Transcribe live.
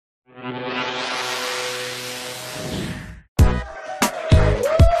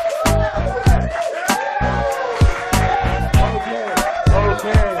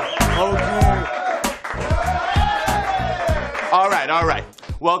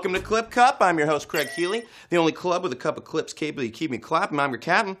Welcome to Clip Cup. I'm your host, Craig Healy, the only club with a cup of clips capable of keeping me clapping. I'm your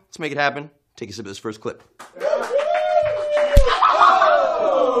captain. Let's make it happen. Take a sip of this first clip.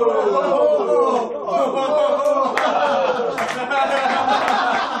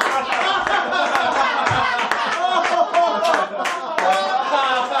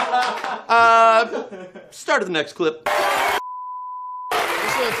 Start of the next clip.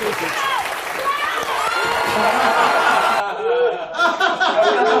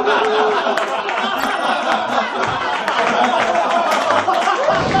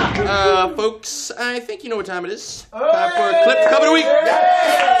 Folks, I think you know what time it is. Time for a Clip Cup of the Week.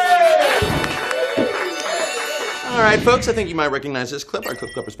 All right, folks, I think you might recognize this clip. Our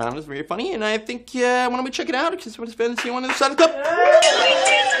Clip Cup was found. It's very funny, and I think, why don't we check it out? Because what's been see one on the side of the clip.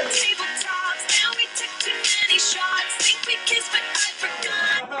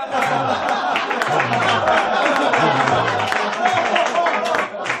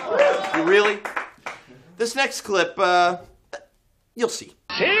 Really? This next clip, you'll see.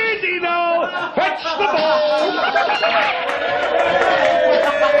 Dino, fetch the ball!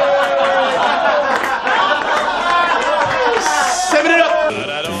 Seven it up! But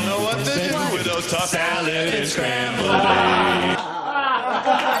I don't know what to do with those tough salad and scrambled eggs.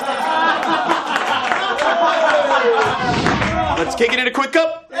 Let's kick it in a quick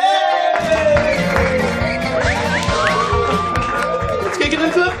cup. Let's kick it in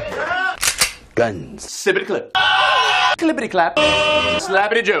a clip. Guns. Sippity clip. Clippity clap.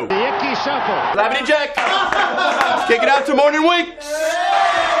 Slappity Joe. The icky shuffle. Slappity Jack. Kick it out to morning winks.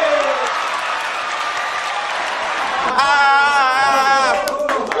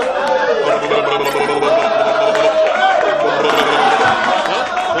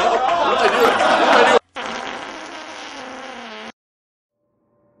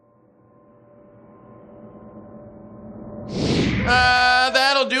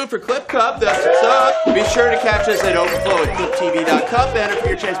 That'll do it for Clip Cup. That's what's up. Be sure to catch us at Overflow at cliptv.cup. Enter for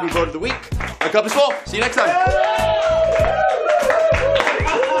your chance to be voted of the week. Our cup is full. See you next time.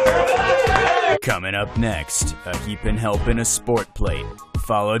 Coming up next, a heapin' helpin' a sport plate,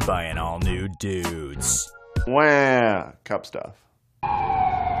 followed by an all-new Dudes. Wow, cup stuff.